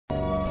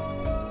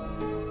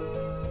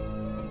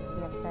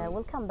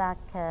welcome back,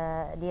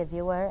 dear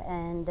viewer.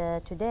 And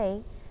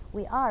today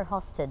we are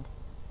hosted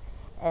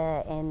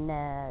in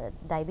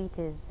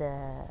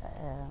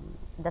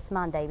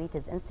Dasman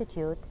Diabetes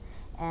Institute,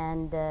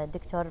 and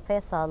Dr.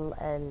 Faisal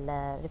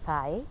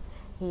Al-Refaei.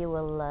 He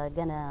will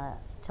gonna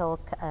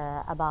talk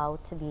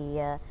about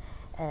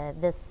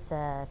this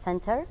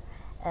center.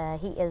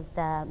 He is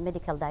the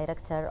medical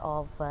director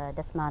of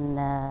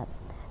Dasman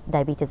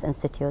Diabetes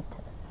Institute.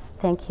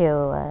 Thank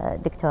you,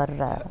 Dr.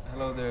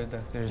 Hello there,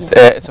 doctors.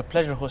 It's a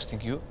pleasure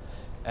hosting you.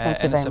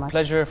 And it's a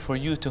pleasure for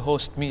you to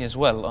host me as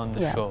well on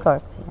the show. Of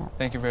course. Yeah.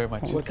 Thank you very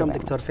much. Welcome,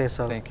 Dr.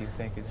 Faisal. Thank you,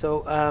 thank you.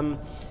 So,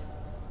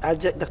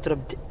 Dr.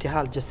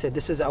 Tihal just said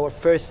this is our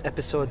first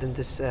episode in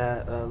this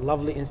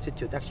lovely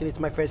institute. Actually,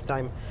 it's my first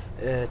time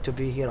to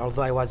be here,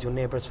 although I was your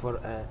neighbors for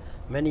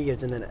many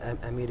years in an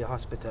Amiri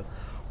hospital.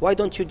 Why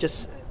don't you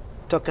just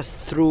talk us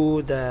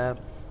through the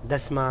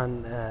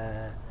Dasman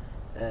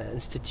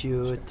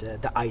Institute,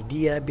 the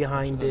idea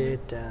behind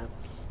it,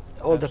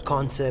 all the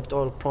concept,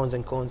 all pros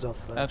and cons of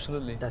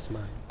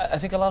Dasman. I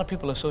think a lot of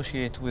people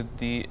associate with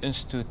the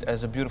institute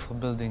as a beautiful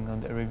building on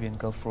the Arabian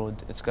Gulf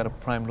Road. It's got a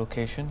prime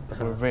location.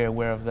 We're very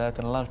aware of that,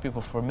 and a lot of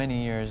people for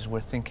many years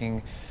were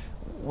thinking,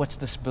 what's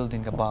this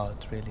building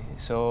about, really?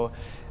 So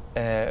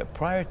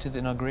prior to the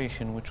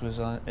inauguration, which was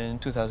in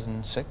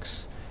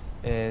 2006,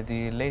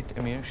 the late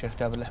Emir, Sheikh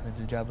Jabir Ahmed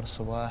Al-Jabir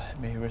Al-Sabah,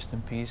 may he rest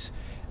in peace,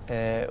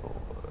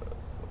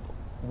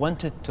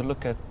 wanted to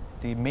look at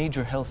the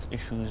major health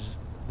issues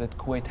that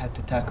Kuwait had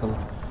to tackle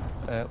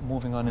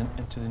moving on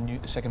into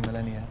the second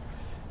millennia.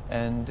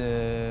 And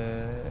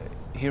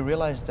he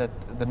realized that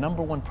the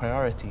 #1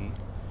 priority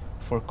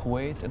for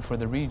Kuwait and for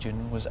the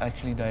region was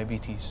actually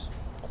diabetes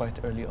quite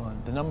early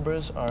on. The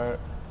numbers are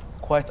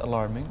quite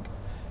alarming,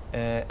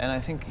 and I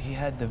think he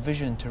had the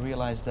vision to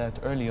realize that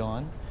early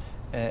on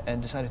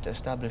and decided to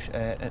establish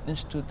an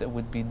institute that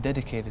would be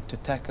dedicated to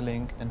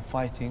tackling and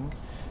fighting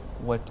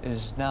what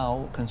is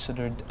now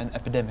considered an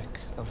epidemic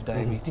of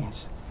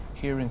diabetes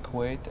here in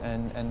Kuwait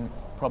and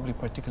probably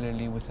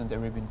particularly within the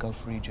Arabian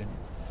Gulf region.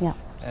 Yeah.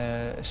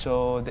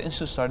 So the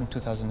institute started in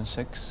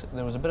 2006.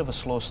 There was a bit of a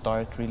slow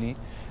start, really,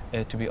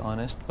 to be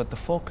honest, but the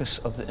focus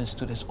of the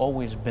institute has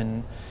always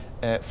been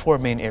 4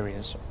 main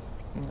areas.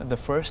 The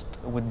first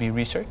would be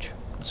research.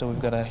 So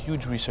we've got a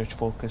huge research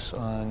focus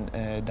on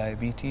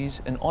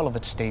diabetes in all of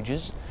its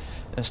stages,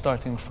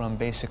 starting from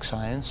basic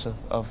science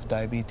of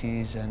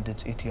diabetes and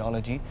its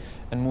etiology,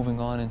 and moving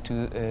on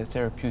into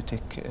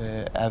therapeutic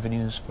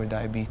avenues for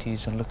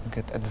diabetes and looking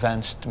at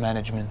advanced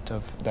management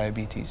of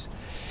diabetes.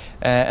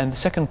 And the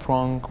second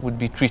prong would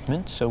be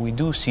treatment. So we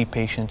do see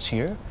patients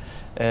here.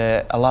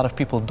 A lot of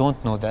people don't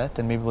know that,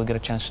 and maybe we'll get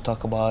a chance to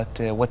talk about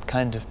what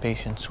kind of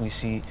patients we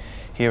see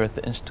here at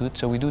the Institute.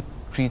 So we do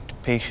treat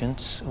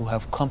patients who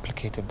have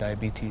complicated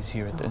diabetes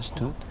here at the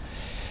Institute.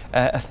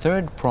 A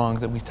third prong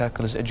that we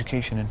tackle is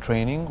education and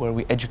training, where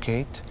we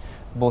educate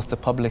both the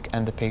public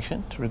and the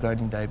patient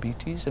regarding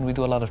diabetes, and we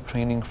do a lot of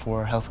training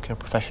for healthcare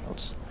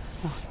professionals.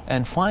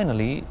 And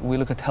finally, we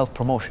look at health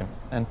promotion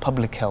and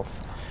public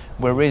health,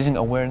 where raising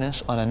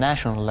awareness on a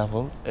national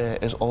level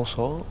is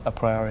also a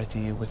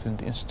priority within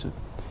the Institute.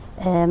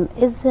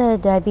 Is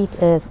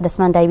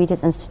Dasman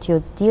Diabetes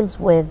Institute deals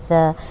with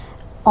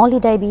only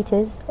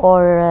diabetes,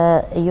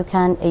 or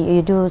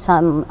you do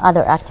some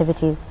other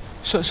activities?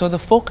 So the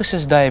focus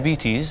is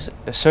diabetes,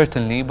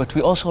 certainly, but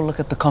we also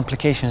look at the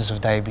complications of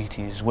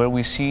diabetes, where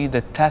we see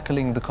that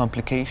tackling the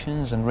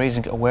complications and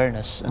raising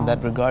awareness in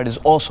that regard is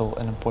also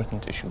an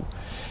important issue.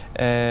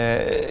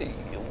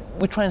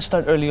 We try and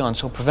start early on,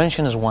 so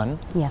prevention is one,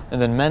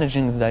 and then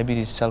managing the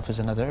diabetes itself is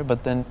another,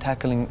 but then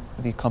tackling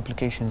the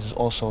complications is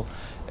also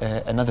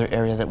another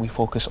area that we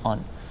focus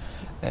on.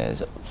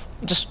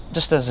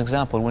 Just as an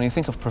example, when you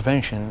think of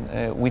prevention,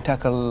 we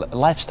tackle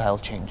lifestyle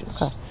changes. Of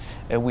course.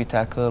 We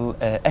tackle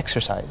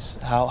exercise,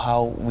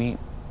 how we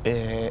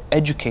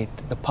educate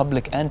the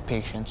public and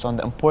patients on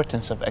the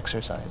importance of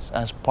exercise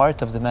as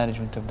part of the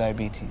management of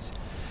diabetes.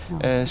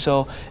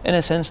 So in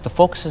a sense, the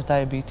focus is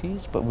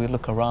diabetes, but we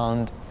look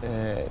around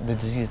the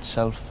disease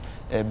itself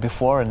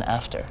before and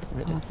after,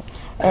 really.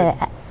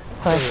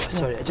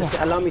 Sorry, just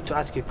allow me to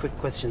ask you quick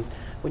questions.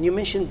 When you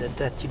mentioned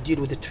that you deal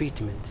with the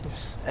treatment,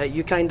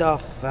 you kind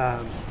of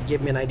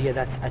gave me an idea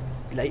that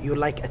you're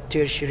like a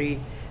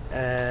tertiary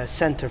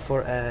center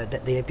for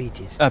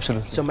diabetes.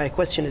 Absolutely. So my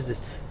question is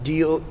this: do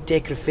you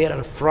take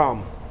referral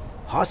from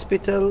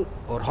hospital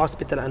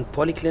and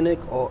polyclinic,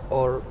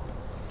 or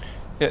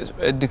Yes,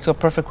 it's a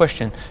perfect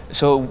question.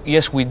 So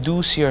yes, we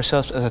do see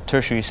ourselves as a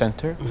tertiary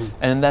center,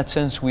 and in that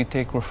sense we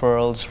take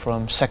referrals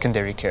from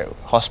secondary care,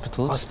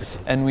 hospitals.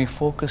 And we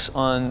focus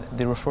on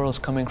the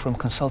referrals coming from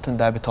consultant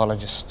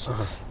diabetologists,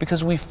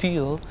 because we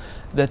feel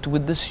that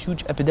with this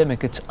huge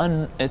epidemic, it's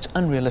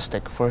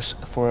unrealistic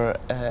for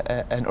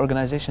an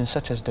organization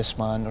such as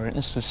Dasman or an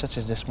institute such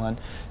as Dasman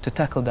to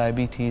tackle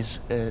diabetes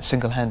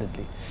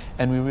single-handedly.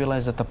 And we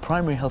realize that the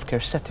primary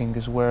healthcare setting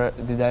is where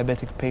the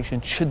diabetic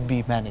patient should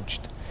be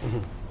managed.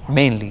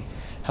 Mainly.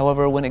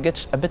 However, when it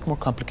gets a bit more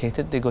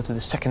complicated, they go to the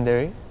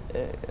secondary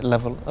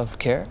level of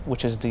care,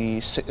 which is the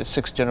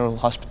six general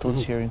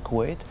hospitals here in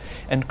Kuwait.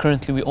 And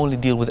currently we only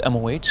deal with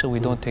MOH, so we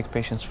don't take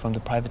patients from the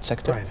private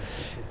sector. Right.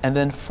 And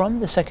then from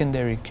the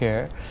secondary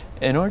care,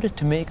 in order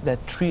to make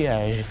that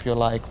triage, if you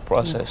like,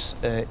 process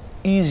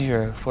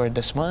easier for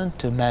Desman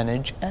to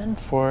manage and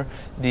for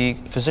the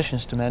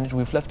physicians to manage,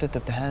 we've left it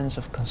at the hands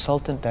of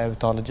consultant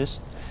diabetologists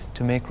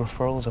to make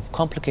referrals of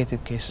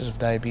complicated cases of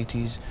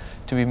diabetes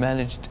to be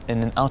managed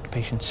in an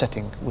outpatient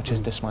setting, which is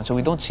Desman. So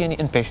we don't see any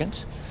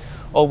inpatients.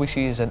 All we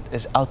see is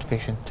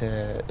outpatient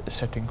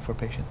setting for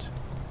patients.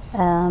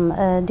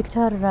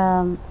 Dr.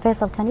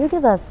 Faisal, can you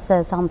give us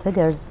some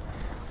figures,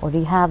 or do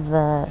you have,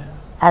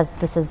 as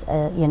this is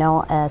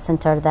a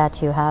center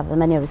that you have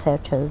many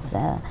researchers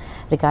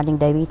regarding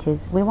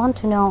diabetes, we want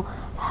to know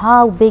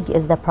how big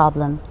is the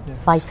problem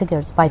by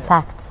figures, by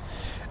facts.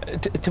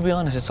 To be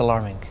honest, it's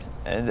alarming.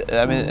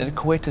 I mean,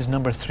 Kuwait is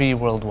number 3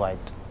 worldwide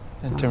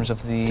in terms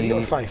of the 3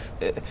 or 5.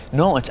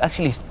 No, it's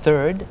actually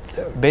third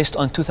based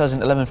on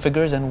 2011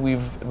 figures, and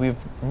we've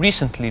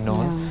recently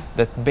known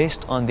that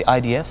based on the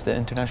IDF, the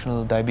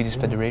International Diabetes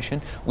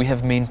Federation, we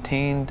have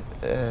maintained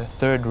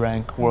third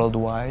rank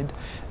worldwide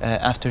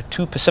after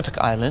 2 Pacific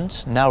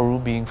islands, Nauru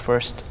being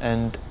first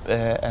and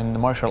the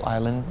Marshall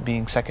Island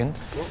being second,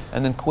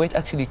 and then Kuwait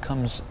actually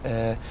comes,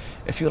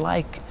 if you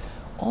like,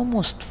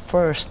 almost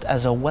first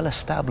as a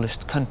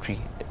well-established country.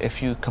 If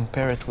you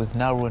compare it with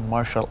Nauru and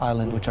Marshall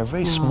Island, which are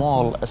very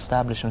small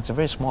establishments,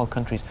 very small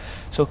countries.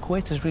 So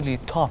Kuwait is really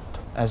top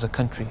as a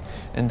country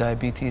in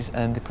diabetes,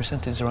 and the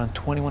percentage is around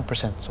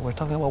 21%. So we're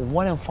talking about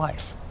 1 in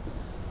 5.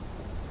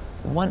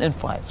 1 in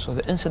 5. So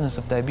the incidence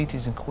of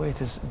diabetes in Kuwait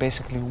is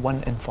basically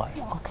 1 in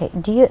 5. Okay.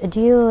 Do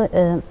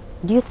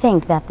you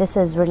think that this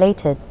is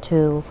related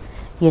to,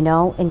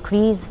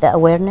 increase the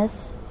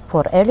awareness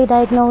for early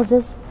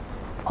diagnosis,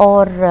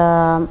 or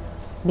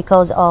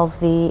because of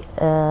the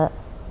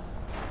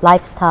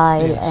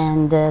lifestyle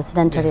and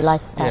sedentary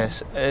lifestyle?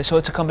 Yes, so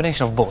it's a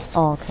combination of both.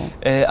 Oh,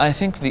 okay. I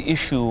think the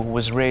issue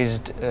was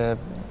raised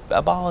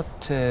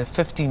about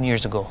 15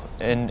 years ago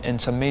in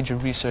some major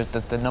research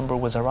that the number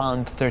was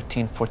around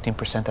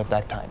 13–14% at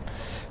that time.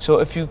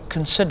 So if you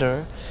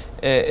consider,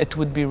 it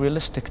would be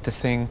realistic to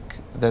think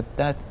that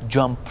that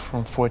jump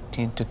from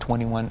 14 to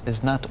 21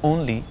 is not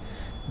only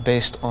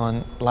based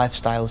on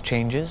lifestyle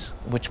changes,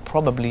 which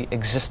probably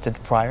existed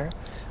prior,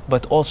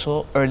 but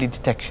also early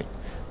detection.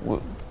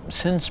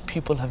 Since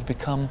people have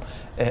become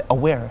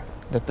aware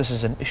that this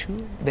is an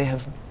issue, they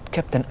have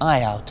kept an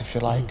eye out, if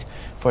you like,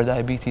 for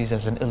diabetes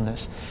as an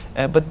illness.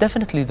 But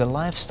definitely the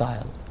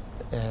lifestyle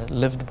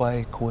lived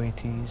by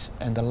Kuwaitis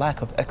and the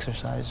lack of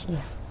exercise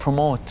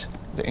promote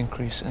the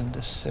increase in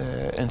this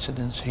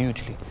incidence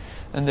hugely.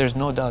 And there's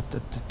no doubt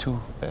that the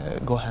two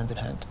go hand in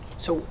hand.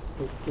 So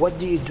what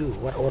do you do?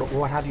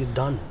 What have you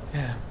done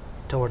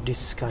toward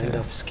this kind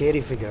of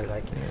scary figure?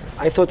 Like,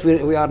 I thought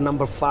we are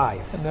number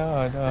 5.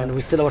 No. And we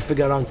still our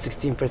figure around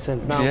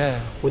 16% now.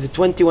 With the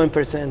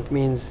 21%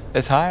 means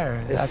it's higher.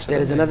 If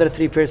there is another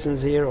 3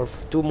 persons here or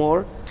 2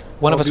 more,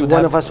 one of us would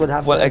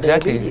have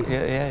exactly.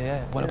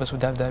 Diabetes. One of us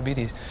would have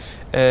diabetes.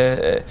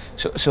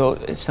 So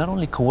it's not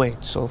only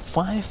Kuwait. So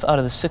 5 out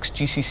of the 6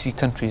 GCC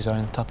countries are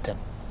in top 10.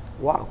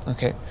 Wow.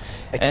 Okay.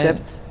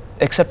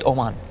 Except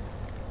Oman.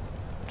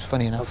 It's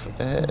funny enough.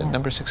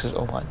 Number 6 is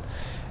Oman.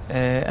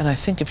 And I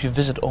think if you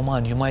visit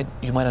Oman, you might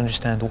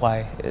understand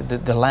why.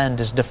 The land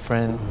is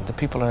different, the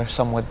people are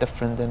somewhat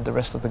different than the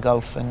rest of the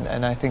Gulf,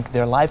 and I think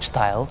their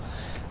lifestyle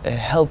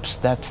helps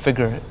that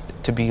figure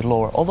to be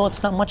lower. Although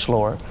it's not much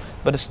lower,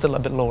 but it's still a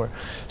bit lower.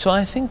 So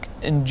I think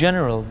in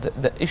general,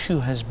 the issue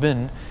has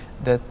been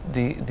that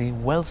the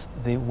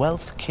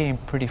wealth came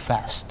pretty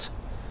fast.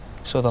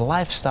 So the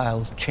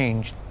lifestyle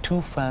changed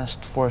too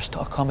fast for us to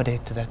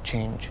accommodate to that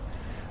change.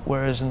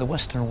 Whereas in the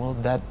Western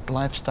world, that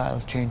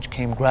lifestyle change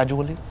came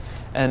gradually,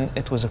 and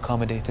it was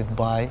accommodated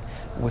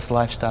with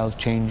lifestyle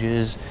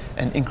changes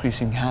and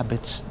increasing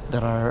habits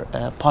that are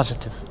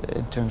positive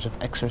in terms of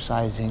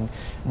exercising,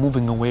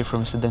 moving away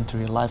from a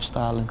sedentary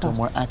lifestyle into a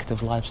more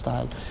active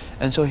lifestyle.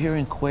 And so here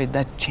in Kuwait,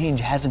 that change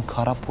hasn't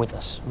caught up with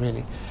us,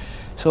 really.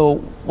 So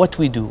what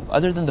we do,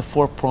 other than the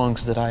 4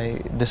 prongs that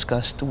I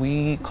discussed,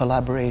 we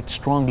collaborate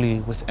strongly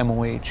with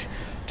MOH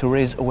to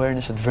raise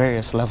awareness at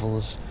various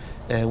levels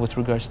with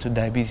regards to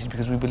diabetes,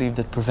 because we believe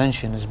that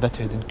prevention is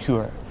better than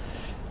cure.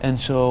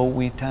 And so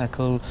we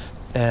tackle,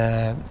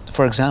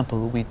 for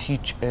example, we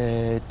teach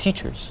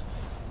teachers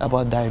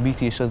about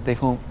diabetes so that they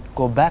can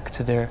go back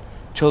to their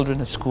children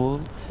at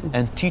school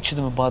and teach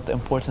them about the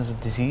importance of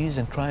disease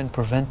and try and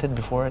prevent it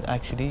before it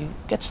actually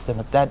gets to them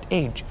at that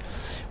age.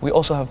 We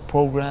also have a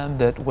program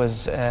that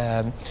was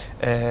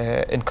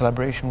in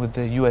collaboration with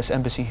the U.S.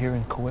 Embassy here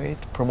in Kuwait,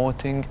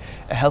 promoting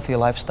a healthy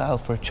lifestyle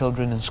for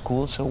children in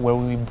schools. So where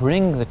we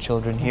bring the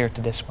children here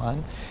to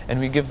Desman and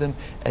we give them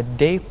a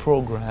day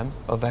program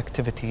of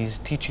activities,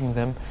 teaching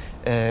them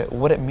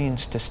what it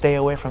means to stay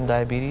away from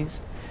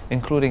diabetes,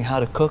 including how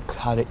to cook,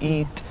 how to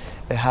eat,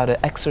 how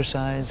to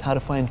exercise, how to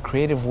find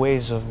creative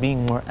ways of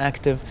being more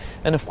active,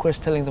 and of course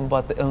telling them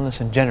about the illness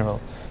in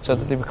general so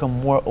that they become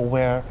more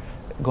aware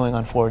going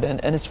on forward.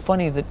 And it's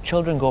funny that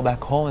children go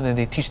back home and then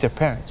they teach their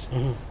parents.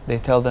 They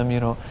tell them, you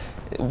know,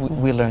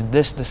 we learned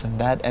this, this and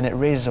that, and it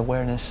raises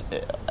awareness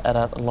at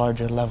a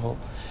larger level.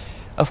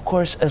 Of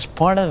course, as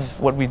part of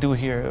what we do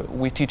here,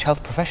 we teach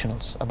health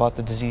professionals about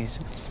the disease.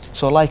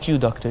 So like you,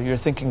 doctor, you're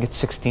thinking it's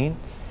 16,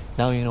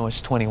 now you know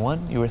it's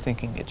 21. You were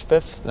thinking it's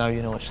 5th, now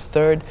you know it's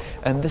 3rd.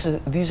 And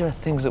these are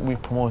things that we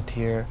promote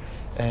here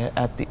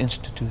at the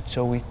Institute.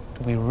 So we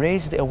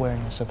raise the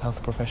awareness of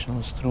health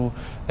professionals through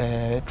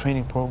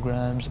training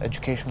programs,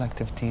 educational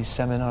activities,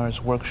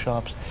 seminars,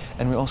 workshops,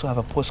 and we also have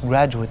a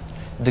postgraduate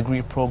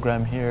degree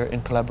program here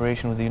in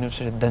collaboration with the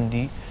University of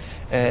Dundee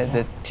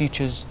that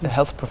teaches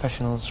health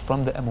professionals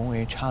from the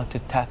MOH how to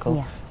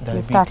tackle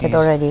diabetes. We started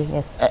already,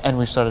 yes. And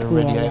we started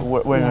already.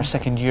 We're in our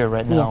 2nd year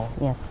right now.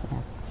 Yes.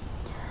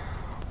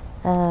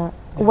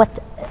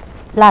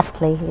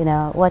 Lastly, you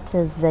know, what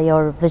is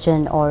your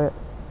vision or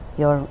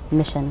your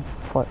mission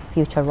for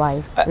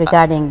future-wise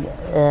regarding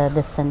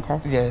this center?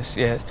 Yes.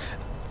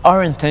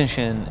 Our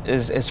intention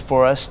is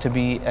for us to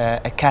be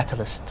a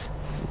catalyst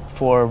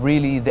for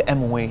really the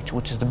MOH,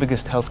 which is the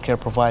biggest healthcare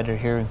provider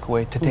here in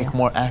Kuwait, to take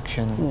more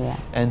action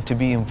and to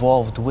be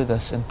involved with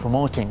us in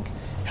promoting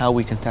how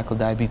we can tackle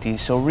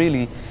diabetes. So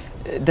really,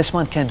 this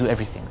one can't do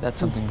everything. That's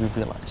something we've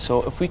realized.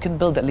 So if we can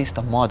build at least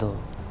a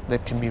model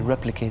that can be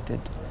replicated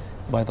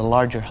by the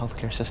larger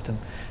healthcare system,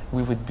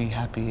 we would be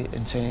happy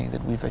in saying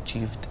that we've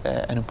achieved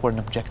an important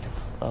objective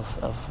of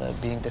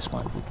being this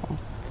one.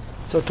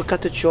 So to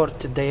cut it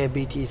short,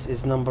 diabetes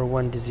is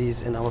 #1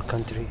 disease in our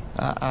country.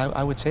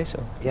 I would say so.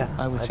 Yeah,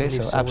 I would say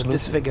so. With Absolutely.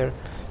 this figure,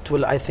 it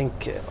will, I think,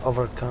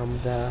 overcome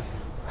the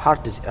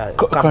heart disease,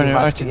 coronary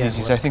artery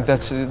disease. I think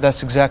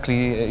that's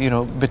exactly, you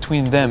know,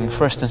 between them,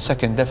 1st and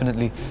 2nd,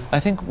 definitely. I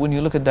think when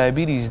you look at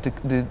diabetes,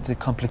 the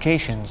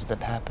complications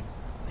that happen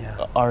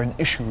are an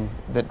issue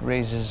that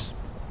raises,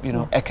 you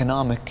know,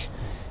 economic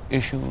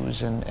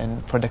issues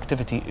and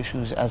productivity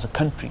issues as a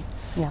country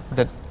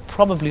that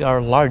probably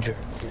are larger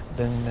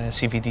than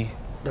CVD.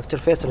 Dr.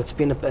 Faisal, it's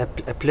been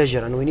a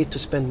pleasure, and we need to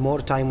spend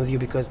more time with you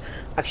because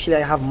actually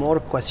I have more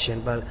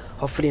questions, but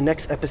hopefully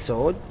next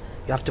episode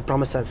you have to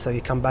promise us so you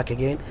come back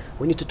again.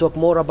 We need to talk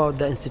more about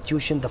the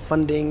institution, the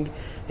funding.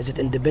 Is it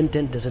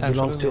independent? Does it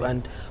belong to?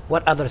 And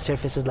what other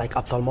services like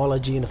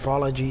ophthalmology,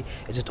 nephrology?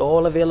 Is it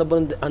all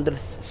available under the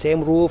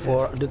same roof,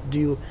 or do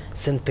you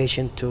send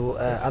patients to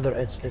other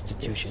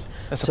institutions?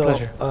 That's a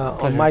pleasure.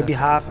 On my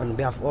behalf and on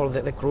behalf of all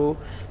the crew,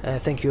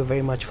 thank you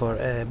very much for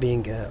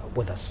being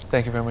with us.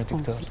 Thank you very much,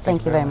 Dr.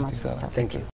 Thank you very much. Thank you.